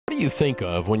you think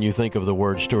of when you think of the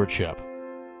word stewardship?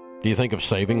 Do you think of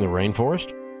saving the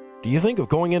rainforest? Do you think of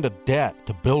going into debt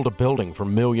to build a building for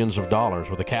millions of dollars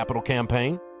with a capital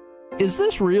campaign? Is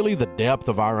this really the depth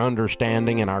of our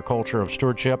understanding in our culture of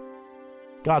stewardship?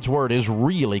 God's Word is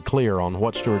really clear on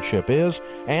what stewardship is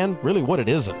and really what it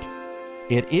isn't.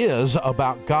 It is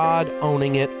about God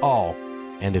owning it all.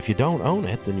 And if you don't own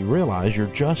it, then you realize you're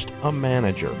just a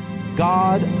manager.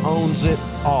 God owns it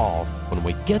all. When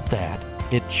we get that,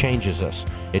 it changes us.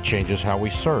 It changes how we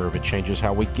serve. It changes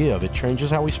how we give. It changes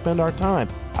how we spend our time,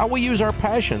 how we use our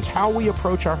passions, how we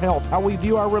approach our health, how we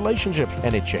view our relationships,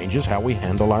 and it changes how we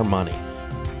handle our money.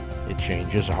 It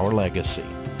changes our legacy.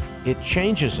 It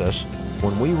changes us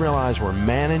when we realize we're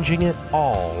managing it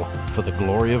all for the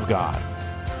glory of God.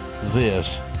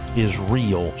 This is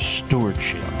real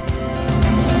stewardship.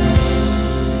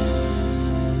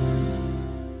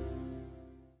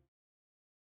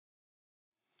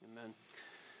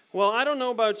 Well, I don't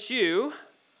know about you,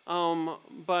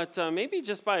 but maybe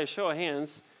just by a show of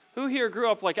hands, who here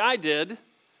grew up like I did,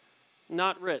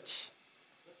 not rich?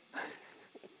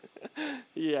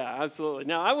 Yeah, absolutely.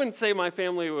 Now, I wouldn't say my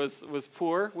family was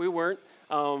poor. We weren't.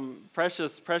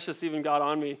 Precious even got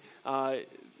on me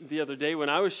the other day when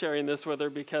I was sharing this with her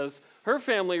because her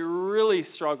family really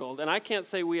struggled, and I can't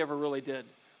say we ever really did.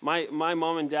 My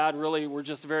mom and dad really were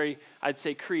just very, I'd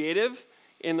say, creative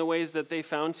in the ways that they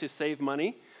found to save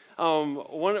money.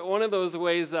 One of those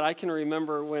ways that I can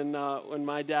remember when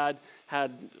my dad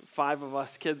had 5 of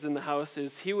us kids in the house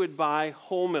is he would buy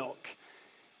whole milk,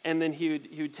 and then he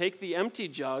would take the empty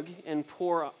jug and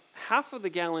pour half of the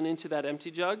gallon into that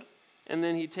empty jug, and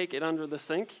then he'd take it under the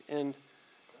sink and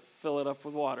fill it up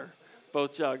with water,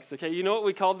 both jugs. Okay, you know what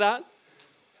we called that?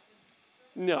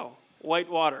 No, white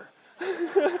water.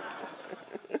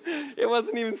 It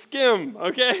wasn't even skim,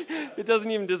 okay? It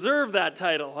doesn't even deserve that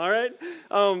title, all right?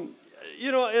 And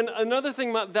another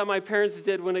thing that my parents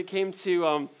did when it came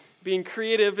to being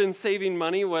creative and saving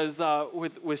money was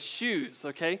with shoes,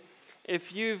 okay?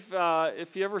 If you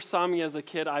ever saw me as a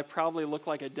kid, I probably looked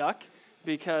like a duck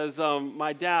because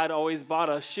my dad always bought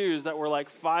us shoes that were like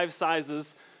 5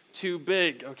 sizes too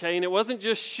big, okay? And it wasn't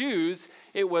just shoes,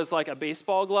 it was like a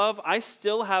baseball glove. I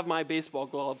still have my baseball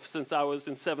glove since I was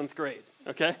in 7th grade.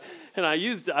 Okay, and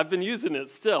I've been using it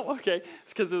still, okay?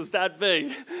 It's because it was that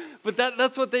big. But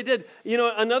that's what they did. You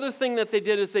know, another thing that they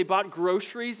did is they bought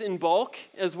groceries in bulk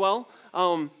as well.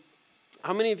 How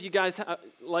many of you guys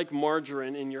like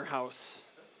margarine in your house?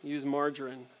 Use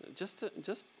margarine? Just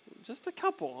a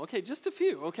couple, okay? Just a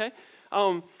few, okay?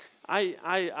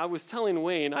 I was telling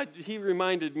Wayne, he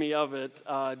reminded me of it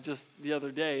just the other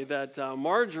day, that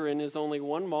margarine is only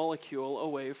 1 molecule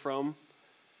away from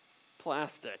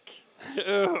plastic.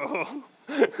 Ew.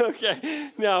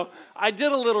 Okay, now, I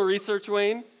did a little research,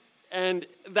 Wayne, and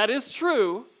that is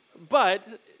true, but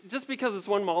just because it's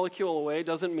 1 molecule away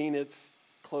doesn't mean it's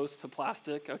close to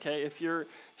plastic, okay? If you're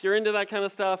into that kind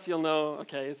of stuff, you'll know,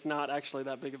 okay, it's not actually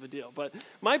that big of a deal. But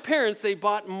my parents, they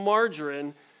bought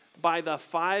margarine by the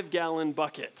 5-gallon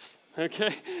bucket,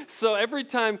 okay? So every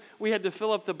time we had to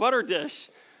fill up the butter dish,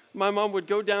 my mom would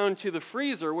go down to the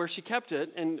freezer where she kept it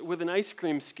and with an ice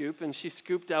cream scoop, and she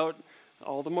scooped out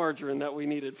all the margarine that we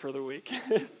needed for the week.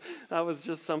 That was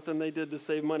just something they did to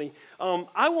save money.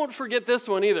 I won't forget this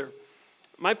one either.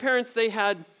 My parents, they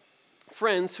had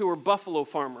friends who were buffalo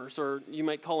farmers, or you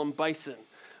might call them bison.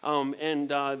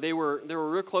 They were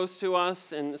real close to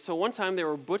us, and so one time they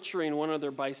were butchering one of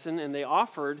their bison, and they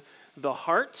offered the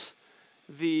heart,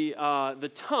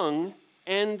 the tongue,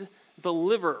 and the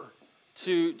liver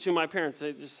to my parents.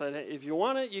 They just said, hey, if you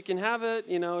want it, you can have it.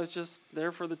 You know, it's just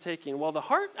there for the taking. Well, the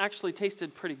heart actually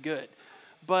tasted pretty good.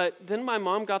 But then my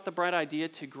mom got the bright idea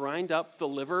to grind up the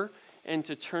liver and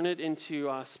to turn it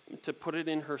into, to put it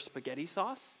in her spaghetti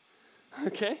sauce.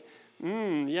 Okay?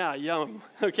 Yeah, yum.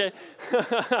 Okay?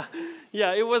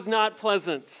 Yeah, it was not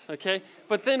pleasant. Okay?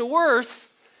 But then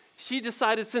worse, she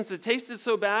decided since it tasted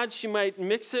so bad, she might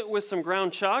mix it with some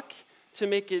ground chuck to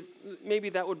make it, maybe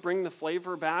that would bring the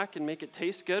flavor back and make it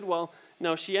taste good. Well,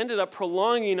 no, she ended up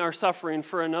prolonging our suffering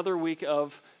for another week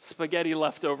of spaghetti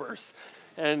leftovers.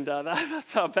 And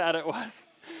that's how bad it was.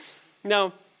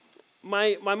 Now,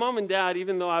 my mom and dad,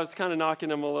 even though I was kind of knocking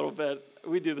them a little bit,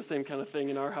 we do the same kind of thing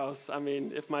in our house. I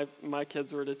mean, if my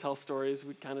kids were to tell stories,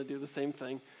 we'd kind of do the same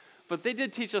thing. But they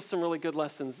did teach us some really good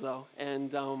lessons, though.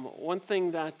 And one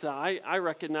thing that I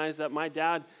recognize that my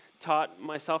dad taught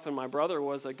myself and my brother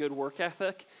was a good work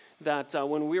ethic, that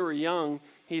when we were young,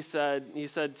 he said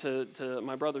to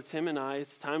my brother Tim and I,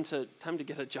 it's time to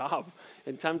get a job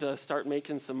and time to start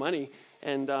making some money.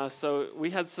 So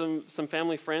we had some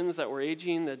family friends that were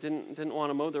aging that didn't want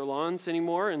to mow their lawns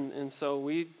anymore, and so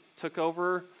we took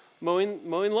over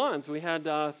mowing lawns. We had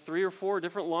 3 or 4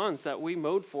 different lawns that we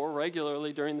mowed for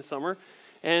regularly during the summer.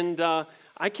 And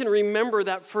I can remember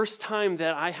that first time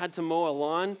that I had to mow a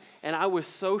lawn, and I was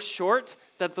so short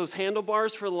that those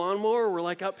handlebars for the lawnmower were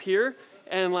like up here,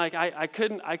 and like I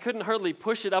couldn't hardly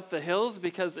push it up the hills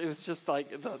because it was just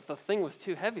like the thing was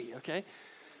too heavy, okay?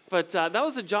 But that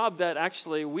was a job that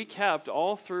actually we kept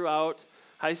all throughout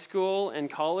high school and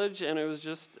college, and it was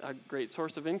just a great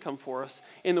source of income for us.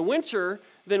 In the winter,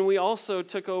 then we also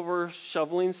took over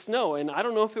shoveling snow, and I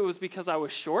don't know if it was because I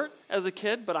was short as a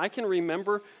kid, but I can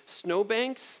remember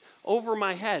snowbanks over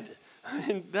my head.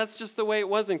 And that's just the way it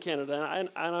was in Canada, and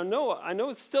I know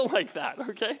it's still like that,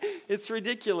 okay? It's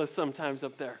ridiculous sometimes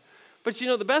up there. But you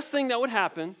know, the best thing that would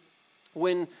happen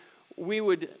when we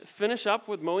would finish up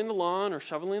with mowing the lawn or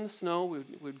shoveling the snow,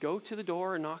 we'd go to the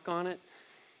door and knock on it,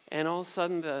 and all of a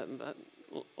sudden that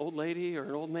old lady or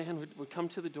an old man would come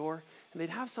to the door, and they'd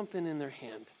have something in their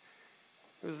hand.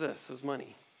 It was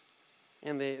money.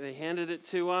 And they handed it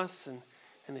to us, and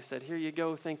they said, "Here you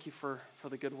go, thank you for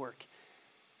the good work."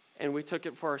 And we took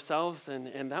it for ourselves,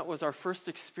 and that was our first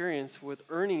experience with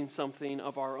earning something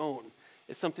of our own.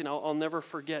 It's something I'll never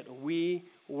forget. We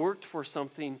worked for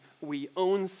something. We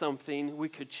owned something. We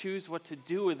could choose what to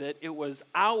do with it. It was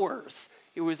ours.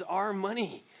 It was our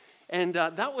money. And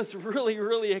that was really,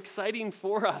 really exciting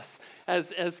for us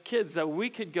as kids, that we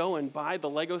could go and buy the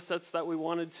Lego sets that we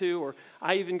wanted to, or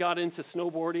I even got into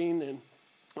snowboarding and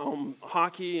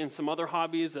hockey and some other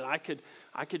hobbies that I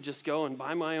could just go and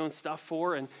buy my own stuff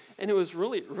for, and it was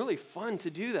really, really fun to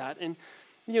do that. And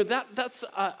you know, that's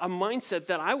a mindset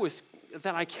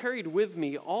that I carried with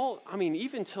me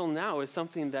even till now, is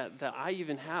something that I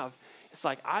even have. It's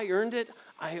like, I earned it,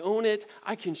 I own it,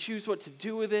 I can choose what to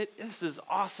do with it. This is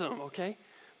awesome, okay?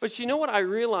 But you know what I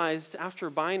realized after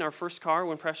buying our first car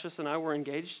when Precious and I were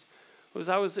engaged? Was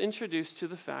I was introduced to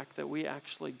the fact that we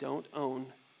actually don't own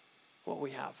what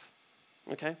we have,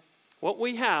 okay? What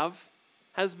we have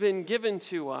has been given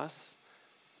to us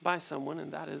by someone,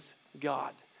 and that is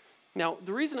God. Now,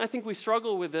 the reason I think we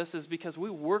struggle with this is because we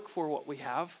work for what we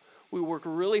have. We work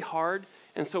really hard,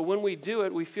 and so when we do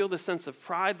it, we feel the sense of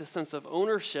pride, the sense of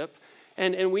ownership,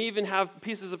 and we even have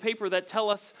pieces of paper that tell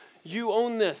us, you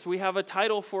own this. We have a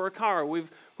title for a car.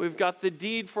 We've got the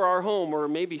deed for our home, or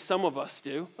maybe some of us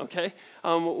do, okay?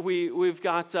 We've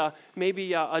got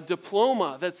maybe a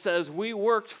diploma that says we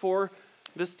worked for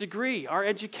this degree, our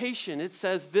education. It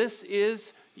says this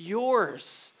is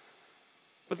yours.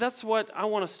 But that's what I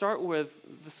want to start with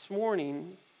this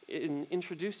morning in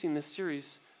introducing this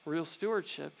series, Real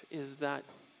Stewardship, is that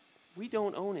we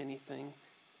don't own anything.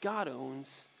 God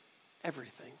owns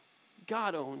everything.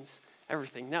 God owns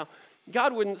everything. Now,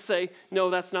 God wouldn't say, no,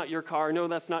 that's not your car. No,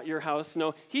 that's not your house.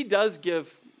 No, he does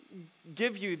give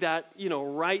you that,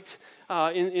 right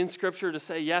in Scripture to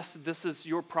say, yes, this is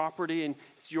your property and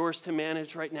it's yours to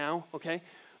manage right now, okay?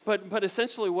 But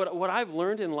essentially what I've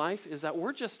learned in life is that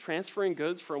we're just transferring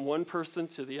goods from one person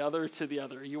to the other to the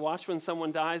other. You watch when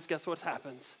someone dies, guess what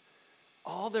happens?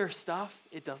 All their stuff,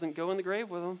 it doesn't go in the grave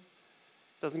with them.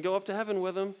 Doesn't go up to heaven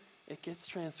with them. It gets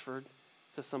transferred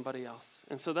to somebody else.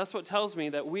 And so that's what tells me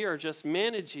that we are just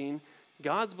managing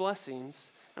God's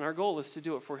blessings, and our goal is to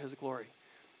do it for his glory.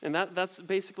 And that's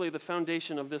basically the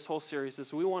foundation of this whole series,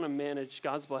 is we want to manage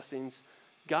God's blessings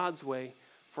God's way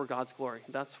for God's glory.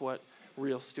 That's what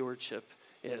real stewardship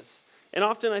is. And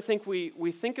often I think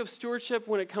we think of stewardship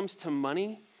when it comes to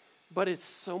money, but it's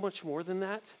so much more than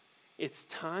that. It's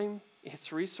time,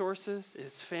 it's resources,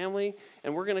 it's family,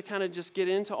 and we're going to kind of just get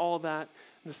into all of that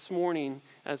this morning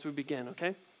as we begin,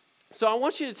 okay? So I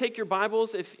want you to take your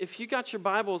Bibles. If you got your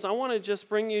Bibles, I want to just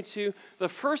bring you to the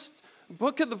first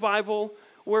book of the Bible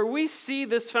where we see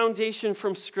this foundation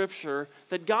from Scripture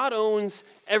that God owns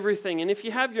everything. And if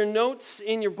you have your notes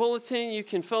in your bulletin, you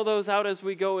can fill those out as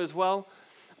we go as well.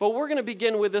 But we're going to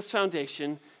begin with this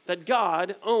foundation that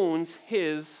God owns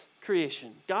his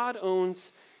creation. God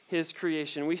owns his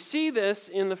creation. We see this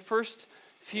in the first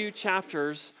few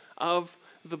chapters of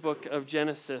the book of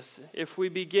Genesis. If we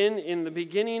begin in the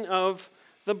beginning of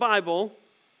the Bible,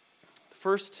 the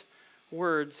first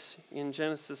words in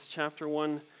Genesis chapter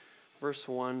 1, verse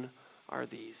 1 are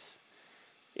these.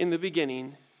 In the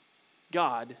beginning,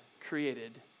 God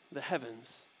created the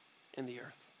heavens and the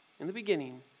earth. In the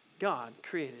beginning, God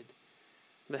created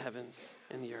the heavens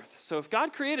and the earth. So if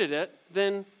God created it,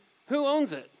 then who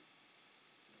owns it?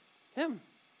 Him.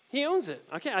 He owns it.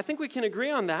 Okay, I think we can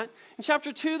agree on that. In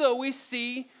chapter 2, though, we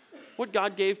see what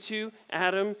God gave to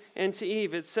Adam and to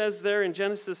Eve. It says there in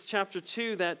Genesis chapter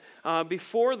 2 that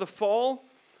before the fall,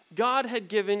 God had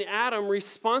given Adam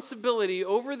responsibility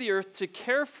over the earth to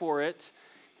care for it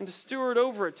and to steward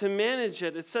over it, to manage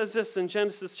it. It says this in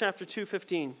Genesis chapter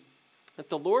 2:15, that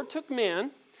the Lord took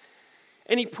man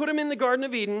and he put him in the Garden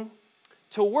of Eden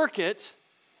to work it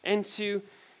and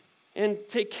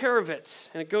take care of it.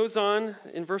 And it goes on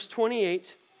in verse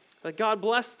 28 that God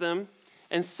blessed them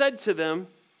and said to them,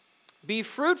 "Be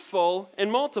fruitful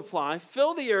and multiply,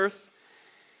 fill the earth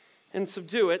and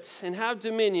subdue it, and have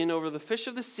dominion over the fish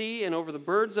of the sea and over the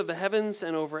birds of the heavens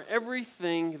and over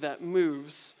everything that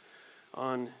moves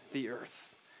on the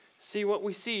earth." See, what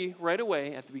we see right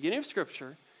away at the beginning of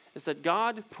Scripture is that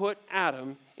God put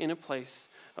Adam in a place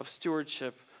of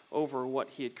stewardship over what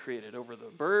he had created, over the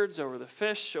birds, over the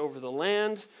fish, over the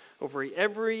land, over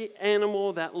every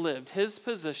animal that lived. His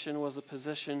position was a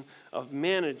position of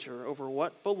manager over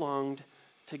what belonged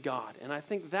to God. And I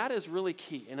think that is really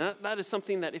key. And that is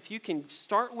something that if you can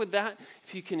start with that,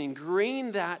 if you can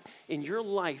ingrain that in your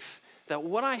life, that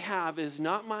what I have is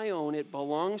not my own, it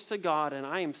belongs to God, and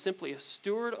I am simply a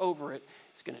steward over it,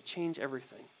 it's going to change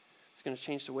everything. It's going to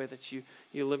change the way that you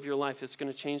live your life. It's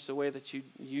going to change the way that you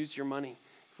use your money.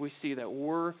 If we see that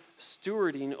we're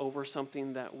stewarding over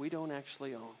something that we don't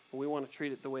actually own, we want to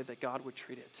treat it the way that God would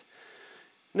treat it.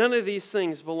 None of these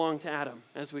things belong to Adam,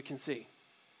 as we can see.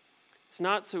 It's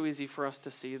not so easy for us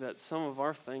to see that some of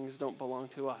our things don't belong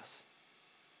to us.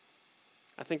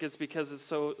 I think it's because it's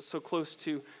so close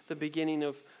to the beginning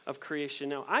of creation.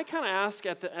 Now, I kind of ask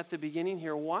at the beginning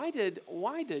here, why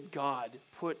did God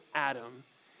put Adam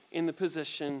in the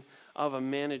position of a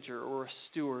manager or a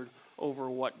steward over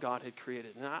what God had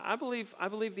created? And I believe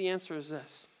the answer is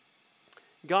this.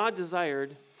 God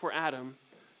desired for Adam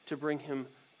to bring him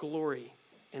glory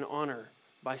and honor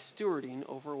by stewarding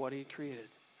over what he created.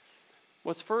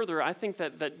 What's further, I think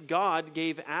that God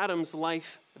gave Adam's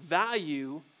life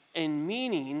value and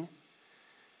meaning,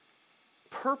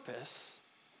 purpose,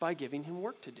 by giving him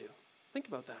work to do. Think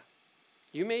about that.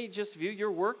 You may just view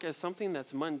your work as something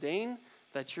that's mundane,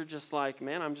 that you're just like,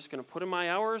 man, I'm just going to put in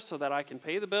my hours so that I can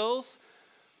pay the bills.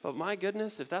 But my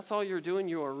goodness, if that's all you're doing,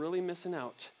 you are really missing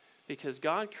out. Because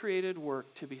God created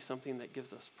work to be something that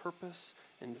gives us purpose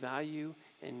and value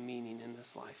and meaning in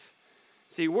this life.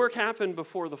 See, work happened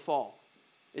before the fall.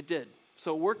 It did.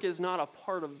 So work is not a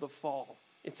part of the fall.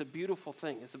 It's a beautiful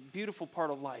thing. It's a beautiful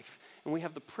part of life. And we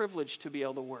have the privilege to be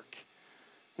able to work.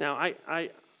 Now, I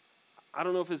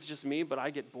don't know if it's just me, but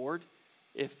I get bored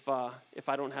if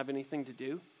I don't have anything to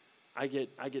do. I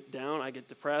get down, I get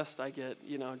depressed, I get,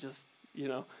 in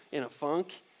a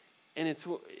funk. And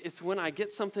it's when I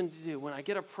get something to do, when I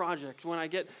get a project, when I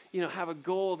get, have a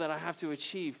goal that I have to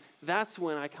achieve, that's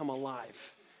when I come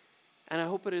alive. And I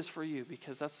hope it is for you,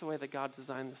 because that's the way that God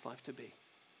designed this life to be.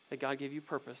 That God gave you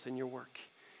purpose in your work.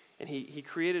 And he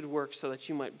created work so that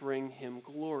you might bring him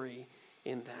glory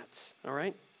in that. All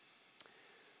right?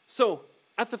 So,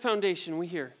 at the foundation, we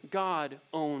hear God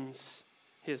owns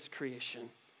his creation.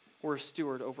 We're a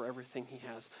steward over everything he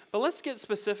has. But let's get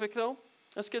specific, though.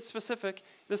 Let's get specific.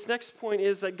 This next point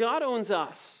is that God owns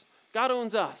us. God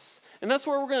owns us. And that's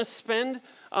where we're going to spend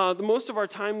the most of our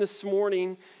time this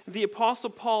morning. The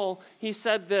Apostle Paul, he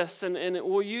said this, and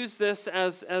we'll use this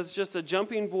as just a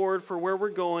jumping board for where we're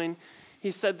going. He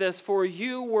said this, "For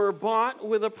you were bought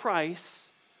with a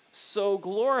price, so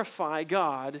glorify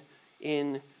God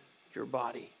in your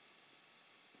body."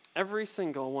 Every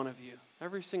single one of you,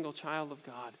 every single child of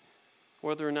God,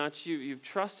 whether or not you've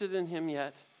trusted in him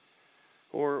yet,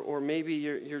 or maybe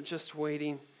you're just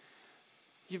waiting,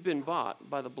 you've been bought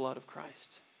by the blood of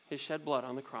Christ. His shed blood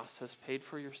on the cross has paid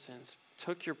for your sins,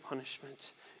 took your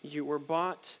punishment. You were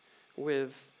bought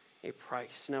with a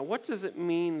price. Now, what does it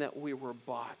mean that we were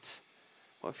bought?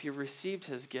 Well, if you received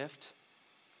his gift,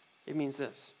 it means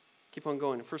this. Keep on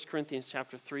going. In 1 Corinthians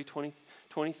chapter 3,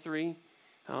 23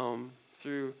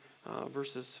 through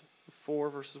verses 4,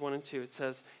 verses 1 and 2, it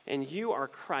says, "And you are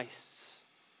Christ's."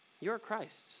 You are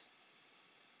Christ's.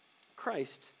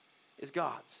 Christ is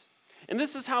God's. And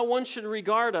this is how one should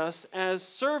regard us, as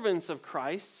servants of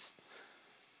Christ's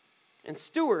and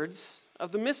stewards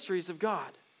of the mysteries of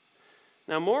God.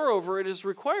 Now, moreover, it is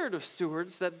required of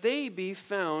stewards that they be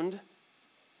found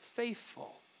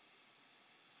faithful.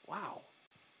 Wow.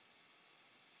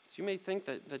 So you may think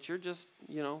that you're just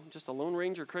a Lone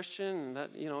Ranger Christian and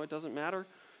that, it doesn't matter,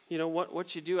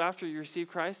 what you do after you receive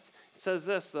Christ. It says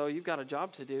this, though, you've got a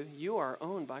job to do. You are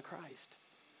owned by Christ.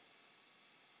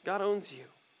 God owns you.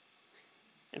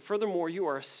 And furthermore, you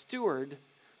are a steward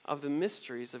of the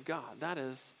mysteries of God. That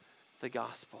is the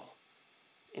gospel.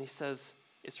 And he says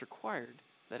it's required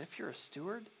that if you're a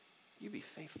steward, you be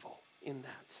faithful in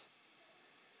that.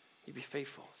 You be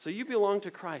faithful. So you belong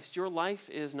to Christ. Your life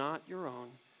is not your own.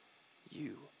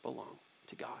 You belong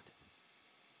to God.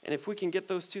 And if we can get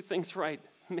those two things right,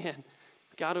 man,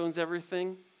 God owns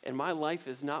everything, and my life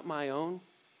is not my own.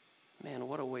 Man,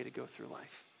 what a way to go through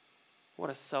life. What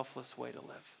a selfless way to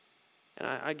live. And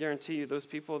I guarantee you, those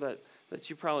people that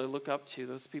you probably look up to,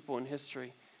 those people in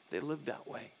history, they lived that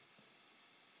way.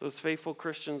 Those faithful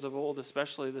Christians of old,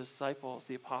 especially the disciples,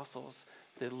 the apostles,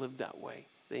 they lived that way.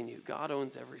 They knew God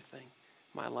owns everything.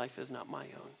 My life is not my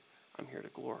own. I'm here to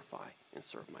glorify and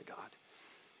serve my God.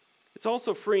 It's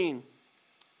also freeing.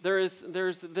 There's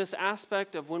this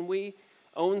aspect of when we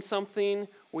own something,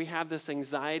 we have this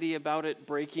anxiety about it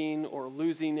breaking or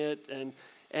losing it, and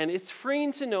it's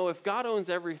freeing to know if God owns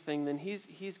everything, then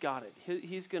he's got it.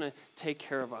 He's going to take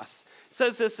care of us. It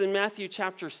says this in Matthew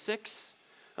chapter 6,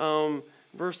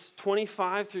 verse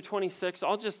 25 through 26.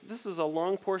 This is a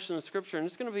long portion of Scripture, and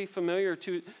it's going to be familiar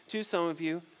to some of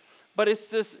you. But it's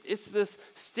this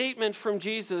statement from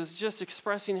Jesus just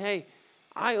expressing, hey,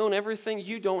 I own everything.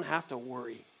 You don't have to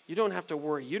worry. You don't have to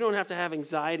worry. You don't have to have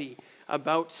anxiety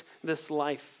about this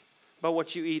life, about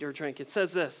what you eat or drink. It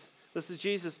says this. This is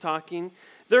Jesus talking.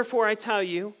 Therefore, I tell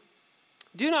you,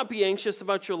 do not be anxious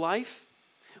about your life,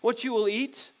 what you will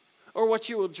eat or what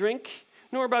you will drink,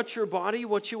 nor about your body,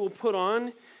 what you will put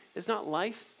on. Is not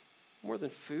life more than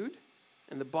food,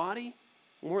 and the body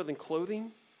more than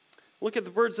clothing? Look at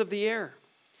the birds of the air.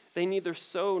 They neither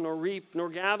sow nor reap nor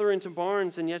gather into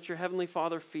barns, and yet your heavenly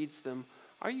Father feeds them.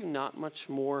 Are you not much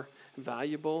more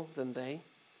valuable than they?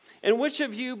 And which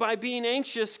of you, by being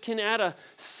anxious, can add a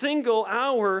single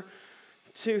hour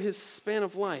to his span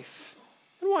of life?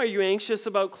 And why are you anxious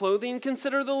about clothing?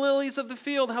 Consider the lilies of the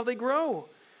field, how they grow.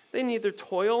 They neither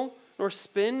toil nor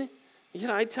spin. Yet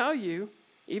I tell you,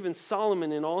 even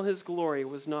Solomon in all his glory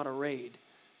was not arrayed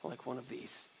like one of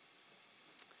these.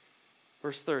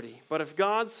 Verse 30, but if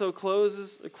God so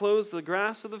clothes the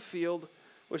grass of the field,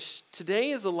 which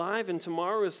today is alive and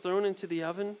tomorrow is thrown into the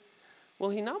oven, will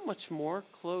he not much more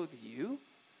clothe you,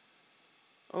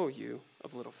 O you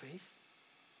of little faith?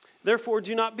 Therefore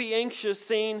do not be anxious,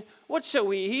 saying, what shall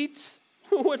we eat?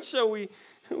 What shall we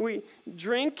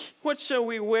drink? What shall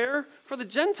we wear? For the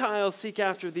Gentiles seek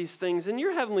after these things, and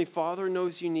your heavenly Father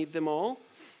knows you need them all.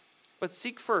 But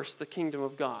seek first the kingdom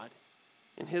of God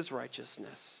and his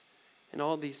righteousness, and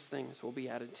all these things will be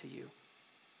added to you.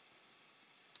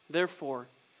 Therefore,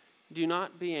 do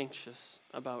not be anxious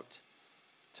about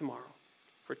tomorrow,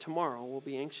 for tomorrow will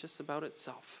be anxious about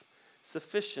itself.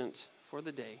 Sufficient for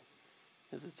the day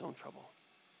is its own trouble.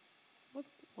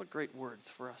 What great words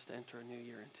for us to enter a new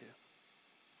year into.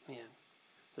 Man,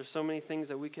 there's so many things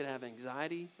that we could have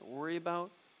anxiety or worry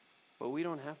about, but we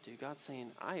don't have to. God's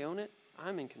saying, I own it.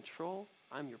 I'm in control.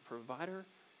 I'm your provider.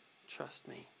 Trust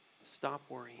me. Stop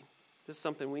worrying. This is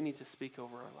something we need to speak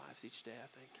over our lives each day, I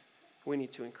think. We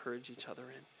need to encourage each other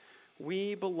in.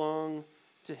 We belong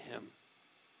to him.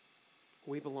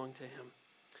 We belong to him.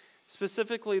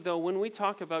 Specifically, though, when we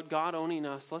talk about God owning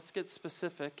us, let's get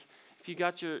specific. If you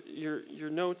got your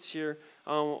notes here,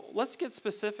 let's get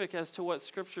specific as to what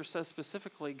Scripture says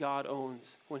specifically God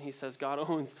owns when he says God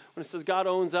owns. When it says God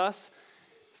owns us,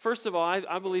 first of all,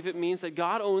 I believe it means that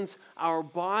God owns our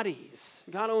bodies.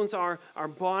 God owns our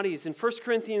bodies. In 1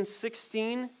 Corinthians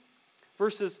 16,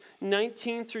 verses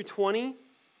 19 through 20,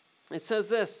 it says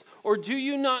this, or do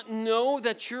you not know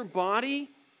that your body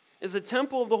is a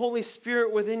temple of the Holy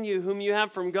Spirit within you, whom you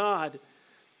have from God?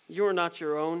 You are not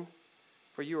your own,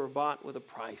 for you are bought with a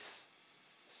price.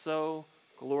 So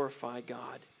glorify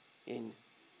God in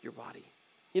your body.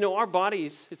 You know, our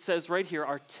bodies, it says right here,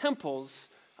 are temples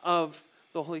of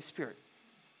the Holy Spirit.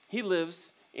 He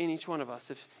lives in each one of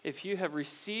us. If you have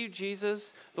received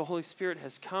Jesus, the Holy Spirit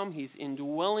has come. He's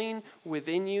indwelling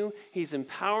within you. He's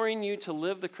empowering you to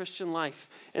live the Christian life.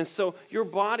 And so your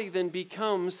body then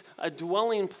becomes a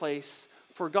dwelling place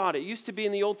for God. It used to be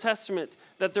in the Old Testament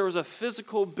that there was a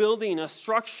physical building, a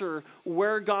structure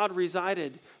where God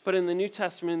resided. But in the New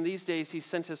Testament, in these days, he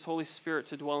sent his Holy Spirit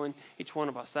to dwell in each one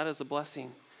of us. That is a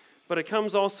blessing. But it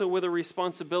comes also with a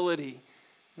responsibility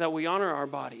that we honor our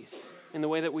bodies in the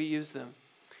way that we use them.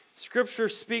 Scripture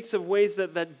speaks of ways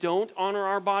that don't honor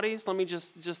our bodies. Let me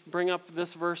just bring up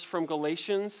this verse from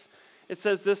Galatians. It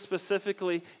says this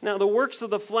specifically. Now the works of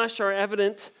the flesh are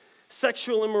evident: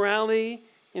 sexual immorality,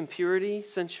 impurity,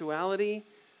 sensuality,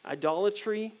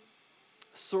 idolatry,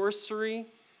 sorcery,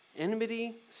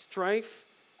 enmity, strife,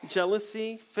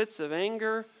 jealousy, fits of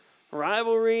anger,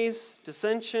 rivalries,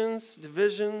 dissensions,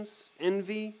 divisions,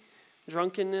 envy,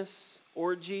 drunkenness,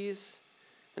 orgies,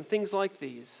 and things like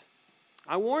these.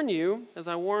 I warn you, as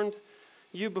I warned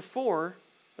you before,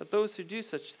 that those who do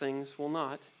such things will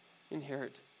not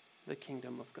inherit the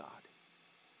kingdom of God.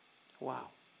 Wow.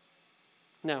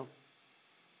 Now,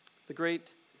 the great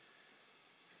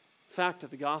fact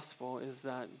of the gospel is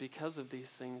that because of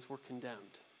these things, we're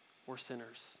condemned. We're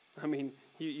sinners. I mean,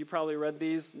 you probably read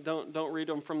these. Don't read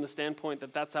them from the standpoint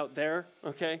that that's out there,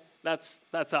 okay? That's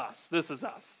us. This is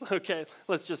us, okay?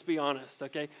 Let's just be honest,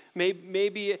 okay?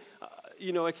 Maybe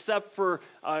except for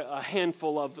a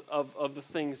handful of the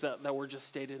things that were just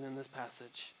stated in this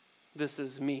passage. This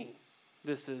is me.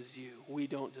 This is you. We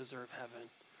don't deserve heaven.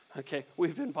 Okay,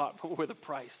 we've been bought with a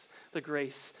price, the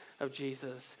grace of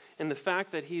Jesus. And the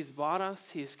fact that he's bought us,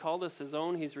 he's called us his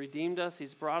own, he's redeemed us,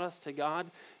 he's brought us to God,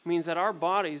 means that our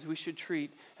bodies we should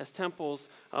treat as temples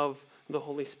of the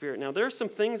Holy Spirit. Now, there are some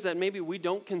things that maybe we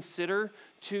don't consider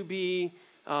to be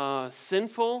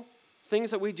sinful,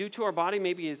 things that we do to our body.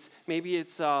 Maybe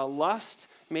it's lust.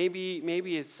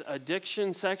 Maybe it's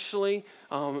addiction sexually.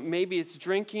 Maybe it's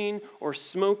drinking or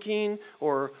smoking.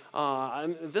 Or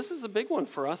this is a big one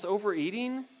for us: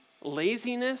 overeating,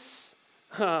 laziness,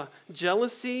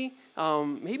 jealousy.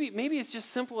 Maybe it's just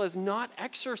simple as not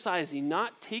exercising,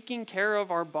 not taking care of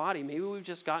our body. Maybe we've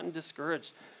just gotten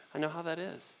discouraged. I know how that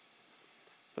is.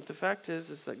 But the fact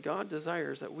is that God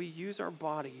desires that we use our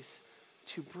bodies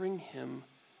to bring him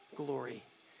glory.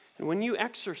 And when you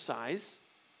exercise,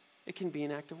 it can be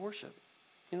an act of worship.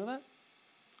 You know that?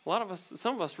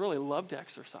 Some of us really love to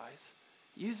exercise.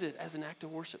 Use it as an act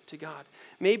of worship to God.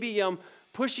 Maybe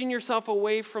pushing yourself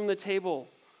away from the table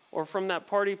or from that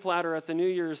party platter at the New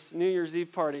Year's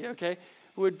Eve party, okay,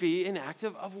 would be an act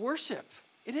of worship.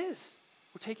 It is.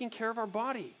 We're taking care of our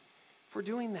body for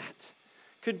doing that.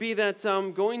 Could be that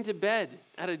going to bed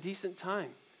at a decent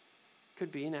time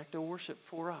could be an act of worship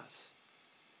for us.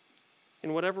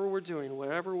 In whatever we're doing,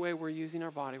 whatever way we're using our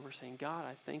body, we're saying, God,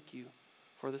 I thank you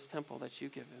for this temple that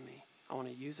you've given me. I want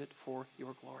to use it for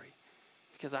your glory.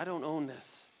 Because I don't own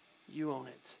this. You own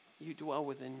it. You dwell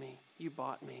within me. You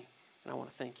bought me. And I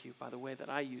want to thank you by the way that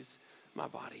I use my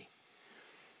body.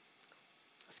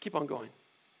 Let's keep on going.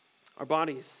 Our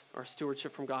bodies are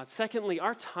stewardship from God. Secondly,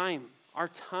 our time. Our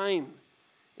time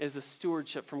is a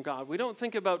stewardship from God. We don't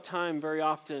think about time very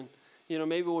often. You know,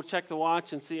 maybe we'll check the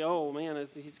watch and see, oh, man,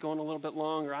 he's going a little bit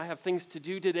long, or I have things to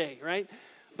do today, right?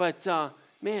 But,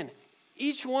 man,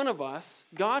 each one of us,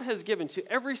 God has given to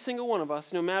every single one of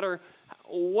us, no matter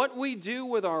what we do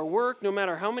with our work, no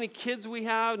matter how many kids we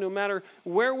have, no matter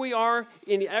where we are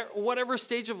in whatever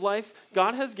stage of life,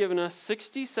 God has given us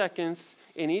 60 seconds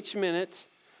in each minute,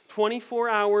 24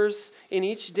 hours in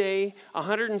each day,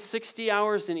 160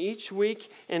 hours in each week,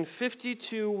 and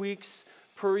 52 weeks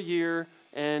per year,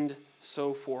 and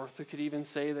so forth. We could even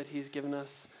say that he's given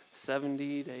us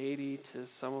 70 to 80 to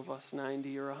some of us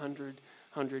 90 or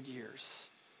 100 years.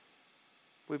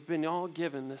 We've been all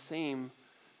given the same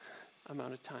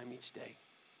amount of time each day,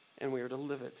 and we are to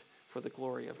live it for the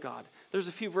glory of God. There's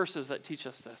a few verses that teach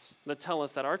us this, that tell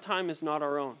us that our time is not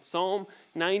our own. Psalm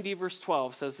 90 verse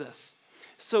 12 says this: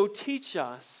 "So teach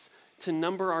us to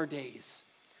number our days,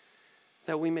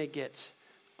 that we may get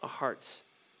a heart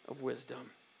of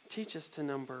wisdom." Teach us to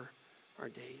number our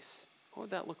days. What would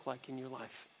that look like in your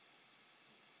life?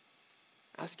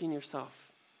 Asking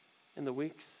yourself in the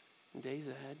weeks and days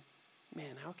ahead,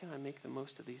 man, how can I make the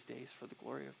most of these days for the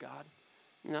glory of God?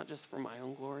 Not just for my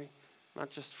own glory,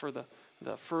 not just for the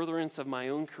furtherance of my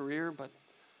own career, but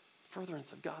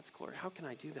furtherance of God's glory. How can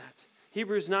I do that?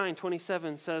 Hebrews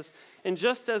 9:27 says, "And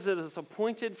just as it is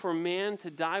appointed for man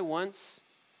to die once,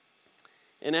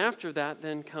 and after that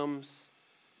then comes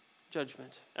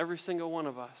judgment." Every single one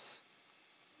of us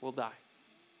will die.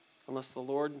 Unless the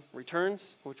Lord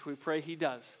returns, which we pray he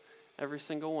does, every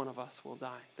single one of us will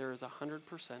die. There is a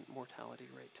 100% mortality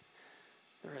rate.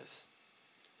 There is.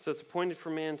 So it's appointed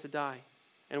for man to die,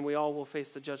 and we all will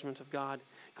face the judgment of God.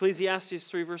 Ecclesiastes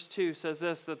 3 verse 2 says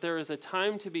this, that there is a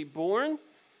time to be born,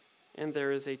 and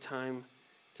there is a time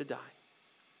to die.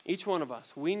 Each one of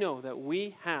us, we know that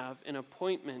we have an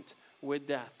appointment with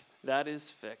death. That is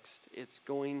fixed. It's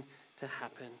going to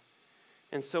happen.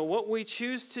 And so what we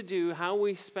choose to do, how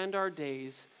we spend our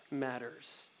days,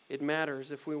 matters. It matters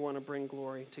if we want to bring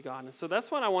glory to God. And so that's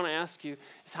what I want to ask you,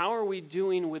 is how are we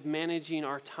doing with managing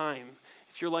our time?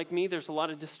 If you're like me, there's a lot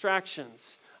of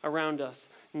distractions around us,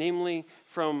 namely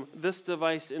from this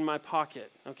device in my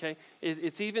pocket, okay?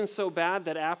 It's even so bad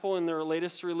that Apple, in their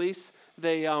latest release,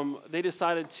 they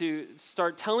decided to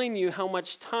start telling you how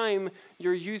much time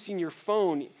you're using your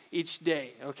phone each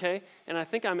day, okay? And I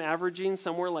think I'm averaging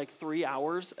somewhere like 3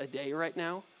 hours a day right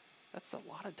now. That's a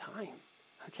lot of time.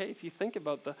 Okay, if you think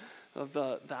about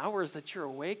the hours that you're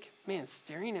awake, man,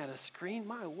 staring at a screen,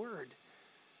 my word,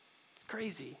 it's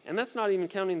crazy. And that's not even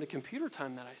counting the computer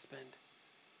time that I spend.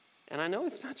 And I know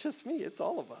it's not just me, it's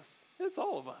all of us. It's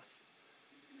all of us.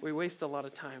 We waste a lot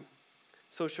of time.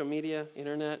 Social media,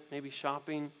 internet, maybe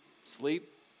shopping, sleep,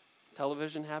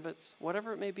 television habits,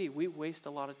 whatever it may be, we waste a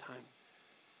lot of time.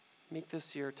 Make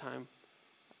this year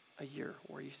a year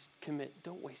where you commit,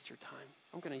 don't waste your time.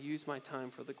 I'm going to use my time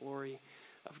for the glory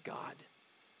of God.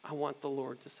 I want the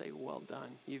Lord to say, well done.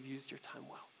 You've used your time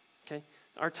well. Okay?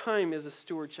 Our time is a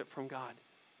stewardship from God.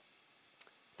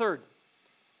 Third,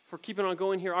 if we're keeping on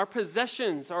going here, our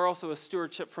possessions are also a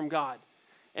stewardship from God.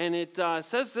 And it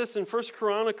says this in 1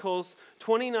 Chronicles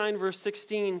 29, verse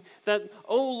 16, that,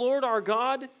 O Lord our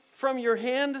God, from your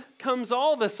hand comes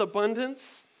all this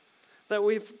abundance that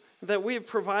we have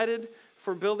provided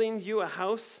for building you a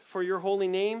house for your holy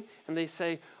name. And they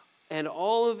say, and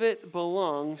all of it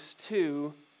belongs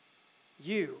to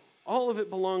you. All of it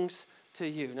belongs to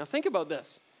you. Now think about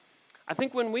this. I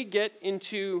think when we get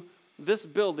into this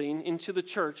building, into the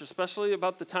church, especially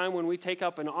about the time when we take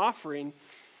up an offering,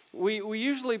 we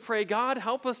usually pray, God,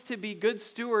 help us to be good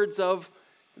stewards of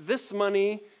this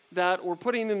money that we're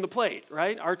putting in the plate,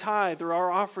 right? Our tithe or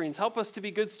our offerings. Help us to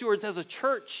be good stewards as a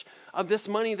church of this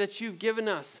money that you've given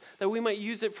us, that we might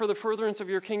use it for the furtherance of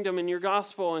your kingdom and your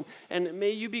gospel, and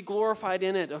may you be glorified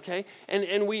in it, okay?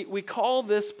 And we call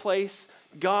this place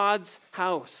God's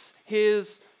house,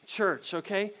 his church,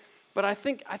 okay? But I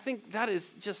think that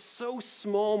is just so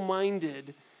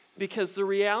small-minded, because the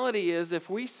reality is, if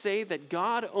we say that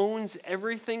God owns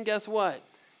everything, guess what?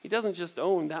 He doesn't just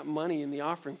own that money in the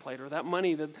offering plate, or that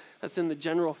money that's in the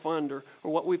general fund, or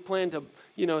what we plan to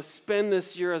spend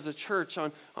this year as a church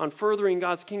on furthering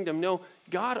God's kingdom. No,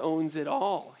 God owns it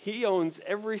all. He owns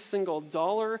every single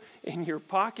dollar in your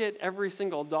pocket, every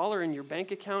single dollar in your bank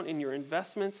account, in your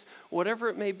investments, whatever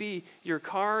it may be, your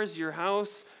cars, your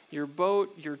house, your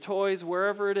boat, your toys,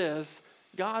 wherever it is,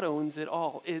 God owns it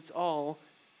all. It's all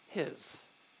his.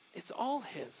 It's all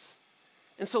his.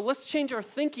 And so let's change our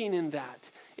thinking in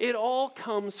that. It all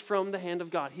comes from the hand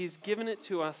of God. He's given it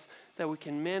to us that we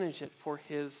can manage it for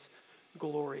his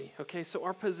glory. Okay, so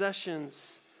our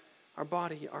possessions, our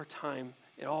body, our time,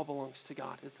 it all belongs to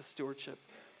God. It's a stewardship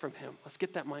from him. Let's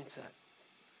get that mindset.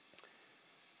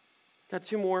 Got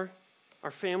two more.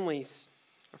 Our families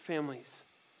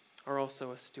are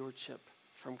also a stewardship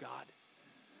from God.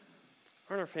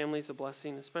 Aren't our families a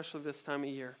blessing, especially this time of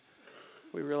year?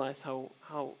 We realize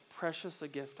how precious a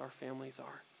gift our families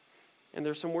are. And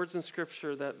there's some words in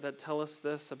Scripture that tell us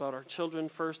this about our children.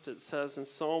 First, it says in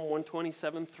Psalm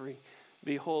 127:3,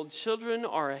 behold, children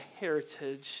are a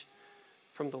heritage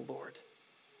from the Lord.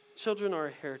 Children are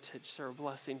a heritage. They're a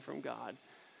blessing from God.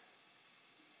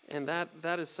 And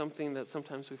that is something that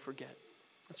sometimes we forget.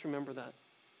 Let's remember that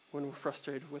when we're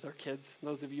frustrated with our kids.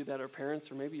 Those of you that are parents,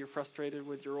 or maybe you're frustrated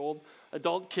with your old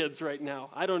adult kids right now.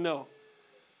 I don't know.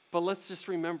 But let's just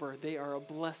remember, they are a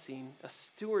blessing, a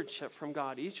stewardship from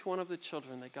God. Each one of the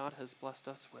children that God has blessed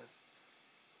us with,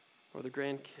 or the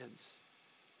grandkids,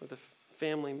 or the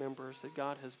family members that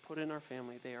God has put in our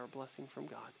family, they are a blessing from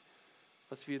God.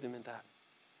 Let's view them in that.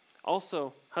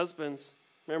 Also, husbands,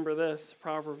 remember this,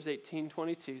 Proverbs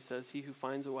 18:22 says, he who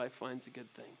finds a wife finds a good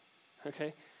thing.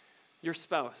 Okay? Your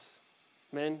spouse,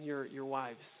 men, your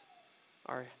wives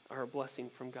are a blessing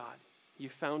from God. You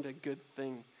found a good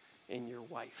thing in your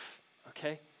wife,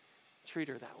 okay? Treat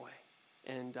her that way.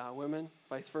 And women,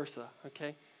 vice versa,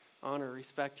 okay? Honor,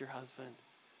 respect your husband.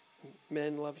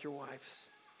 Men, love your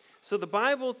wives. So the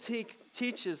Bible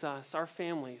teaches us, our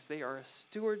families, they are a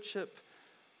stewardship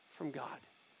from God.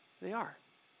 They are.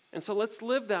 And so let's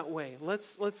live that way.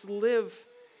 Let's live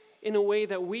in a way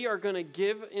that we are going to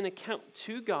give an account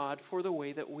to God for the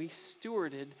way that we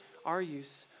stewarded our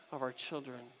use of our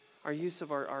children, our use of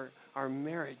our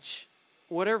marriage.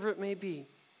 Whatever it may be,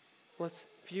 let's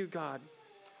view God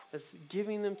as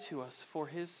giving them to us for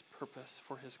his purpose,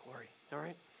 for his glory. All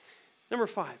right? Number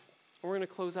 5, we're going to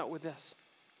close out with this,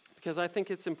 because I think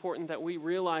it's important that we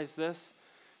realize this.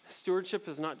 Stewardship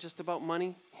is not just about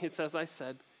money. It's, as I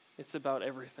said, it's about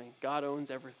everything. God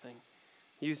owns everything,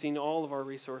 using all of our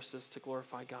resources to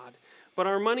glorify God. But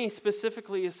our money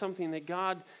specifically is something that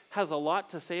God has a lot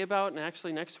to say about, and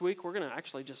actually next week we're going to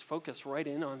actually just focus right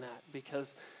in on that,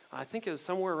 because I think it was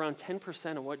somewhere around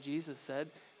 10% of what Jesus said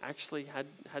actually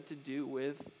had to do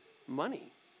with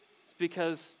money.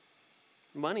 Because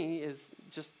money is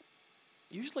just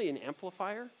usually an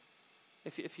amplifier,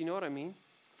 if you know what I mean.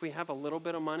 If we have a little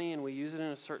bit of money and we use it in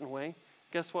a certain way,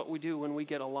 guess what we do when we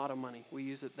get a lot of money? We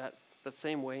use it that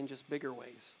same way in just bigger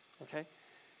ways, okay?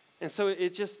 And so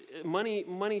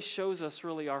money shows us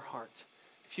really our heart.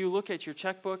 If you look at your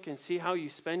checkbook and see how you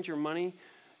spend your money,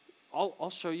 I'll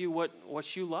show you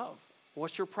what you love,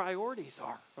 what your priorities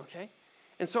are, okay?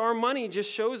 And so our money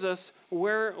just shows us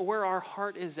where our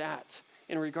heart is at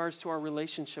in regards to our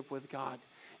relationship with God.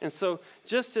 And so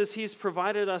just as he's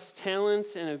provided us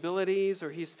talent and abilities,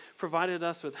 or he's provided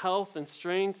us with health and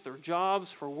strength or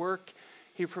jobs for work,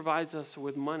 he provides us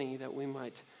with money that we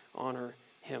might honor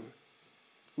him.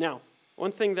 Now,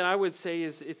 one thing that I would say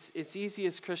is it's easy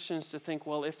as Christians to think,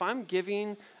 well, if I'm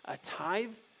giving a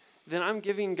tithe, then I'm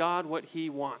giving God what he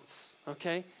wants,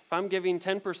 okay? If I'm giving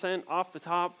 10% off the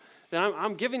top, then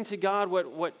I'm giving to God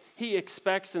what he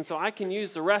expects, and so I can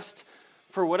use the rest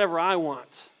for whatever I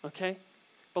want, okay?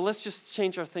 But let's just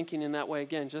change our thinking in that way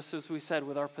again. Just as we said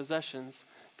with our possessions,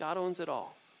 God owns it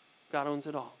all. God owns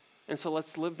it all. And so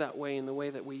let's live that way in the way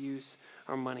that we use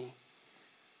our money.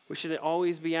 We should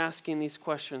always be asking these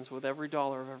questions with every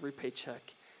dollar of every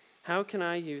paycheck. How can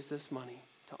I use this money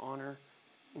to honor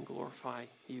and glorify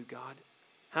you, God?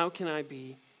 How can I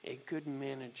be a good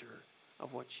manager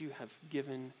of what you have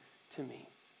given to me?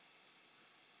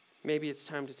 Maybe it's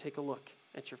time to take a look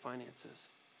at your finances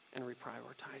and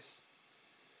reprioritize.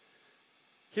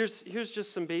 Here's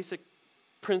just some basic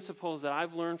principles that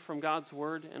I've learned from God's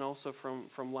word and also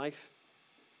from life.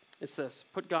 It says,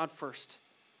 put God first.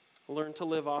 Learn to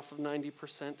live off of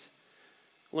 90%.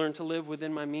 Learn to live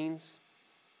within my means.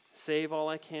 Save all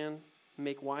I can.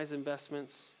 Make wise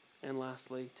investments. And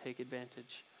lastly, take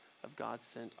advantage of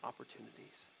God-sent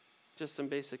opportunities. Just some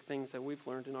basic things that we've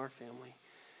learned in our family.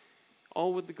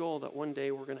 All with the goal that one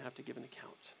day we're going to have to give an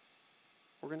account.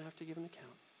 We're going to have to give an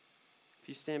account. If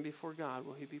you stand before God,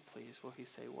 will he be pleased? Will he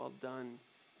say, well done,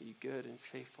 you good and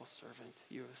faithful servant.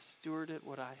 You have stewarded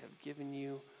what I have given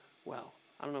you well.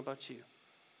 I don't know about you,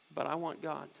 but I want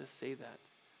God to say that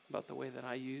about the way that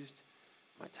I used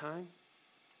my time,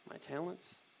 my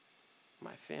talents,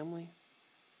 my family,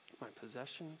 my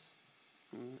possessions,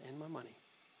 and my money.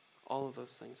 All of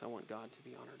those things I want God to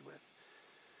be honored with.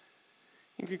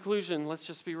 In conclusion, let's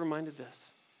just be reminded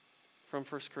this from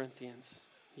 1 Corinthians.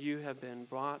 You have been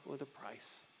bought with a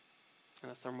price, and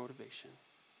that's our motivation.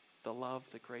 The love,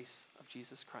 the grace of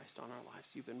Jesus Christ on our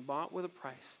lives. You've been bought with a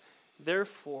price.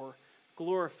 Therefore,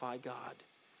 glorify God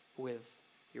with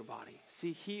your body.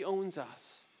 See, he owns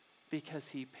us because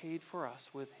he paid for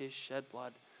us with his shed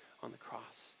blood on the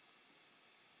cross.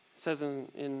 It says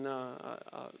in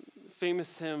a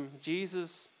famous hymn,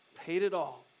 Jesus paid it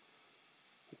all.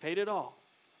 He paid it all.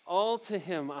 All to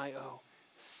him I owe.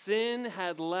 Sin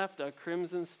had left a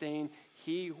crimson stain.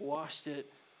 He washed it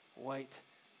white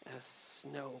as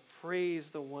snow. Praise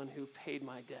the one who paid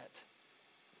my debt.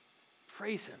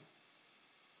 Praise him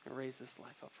and raise this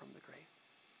life up from the grave.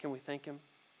 Can we thank him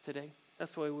today?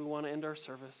 That's the way we want to end our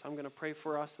service. I'm going to pray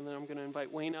for us, and then I'm going to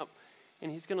invite Wayne up,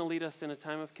 and he's going to lead us in a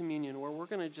time of communion where we're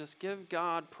going to just give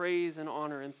God praise and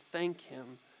honor and thank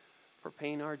him for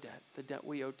paying our debt, the debt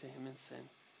we owed to him in sin,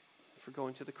 for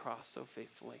going to the cross so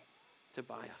faithfully to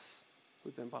buy us.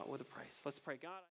 We've been bought with a price. Let's pray. God.